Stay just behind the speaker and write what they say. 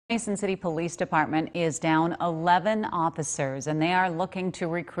Mason City Police Department is down 11 officers, and they are looking to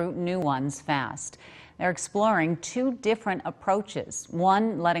recruit new ones fast. They're exploring two different approaches.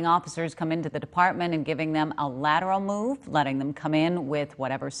 One, letting officers come into the department and giving them a lateral move, letting them come in with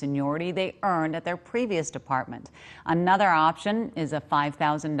whatever seniority they earned at their previous department. Another option is a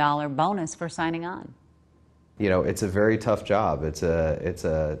 $5,000 bonus for signing on. You know, it's a very tough job. It's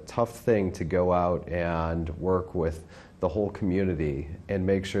a tough thing to go out and work with the whole community and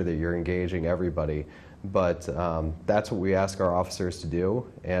make sure that you're engaging everybody. But that's what we ask our officers to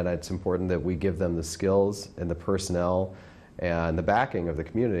do, and it's important that we give them the skills and the personnel and the backing of the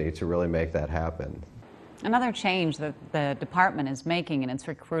community to really make that happen. Another change that the department is making in its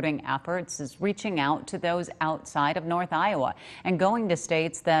recruiting efforts is reaching out to those outside of North Iowa and going to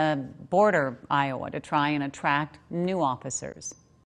states that border Iowa to try and attract new officers.